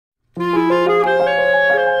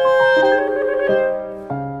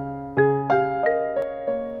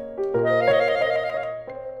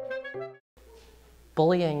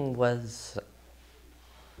was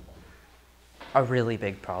a really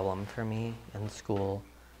big problem for me in school.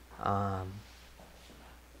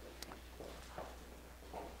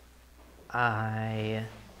 I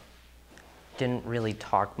didn't really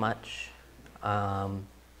talk much. I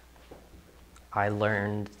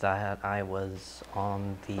learned that I was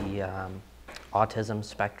on the autism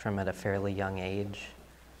spectrum at a fairly young age.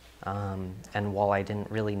 And while I didn't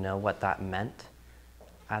really know what that meant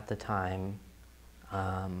at the time,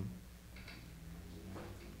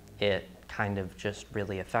 it kind of just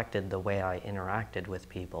really affected the way I interacted with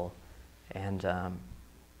people. And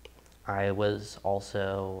I was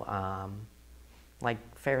also like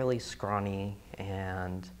fairly scrawny,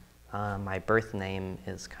 and my birth name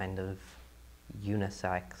is kind of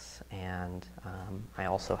unisex, and I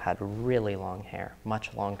also had really long hair,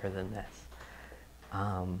 much longer than this.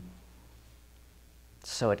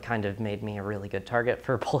 So it kind of made me a really good target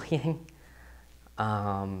for bullying.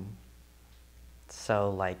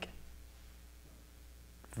 So like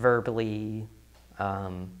verbally,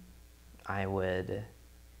 I would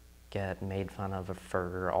get made fun of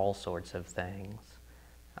for all sorts of things.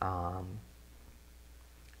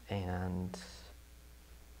 And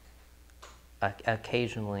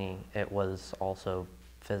occasionally it was also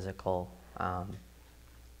physical.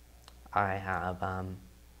 I have,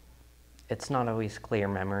 it's not always clear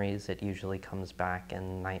memories. It usually comes back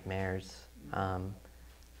in nightmares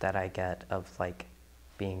that I get of like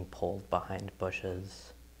being pulled behind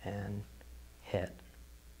bushes and hit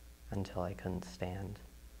until I couldn't stand.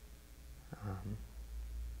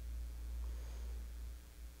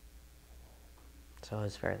 So it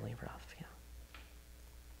was fairly rough, yeah.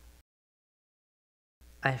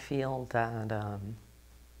 I feel that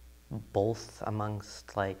both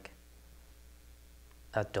amongst like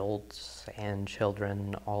adults and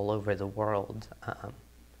children all over the world,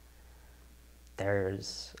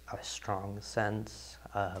 there's a strong sense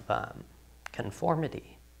of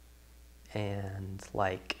conformity, and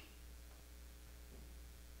like,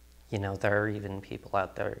 you know, there are even people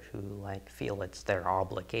out there who like feel it's their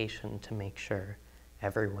obligation to make sure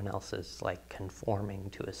everyone else is like conforming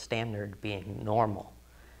to a standard, being normal.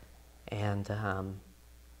 And an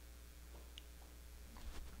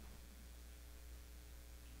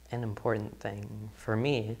important thing for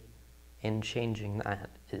me in changing that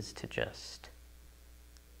is to just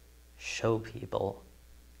show people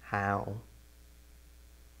how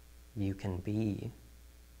you can be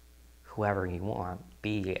whoever you want,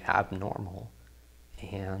 be abnormal,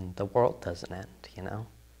 and the world doesn't end, you know?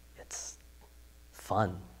 It's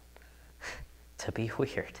fun to be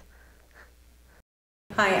weird.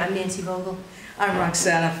 Hi, I'm Nancy Vogel. I'm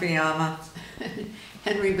Roxana Fiamma.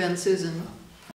 Henry Ben Susan.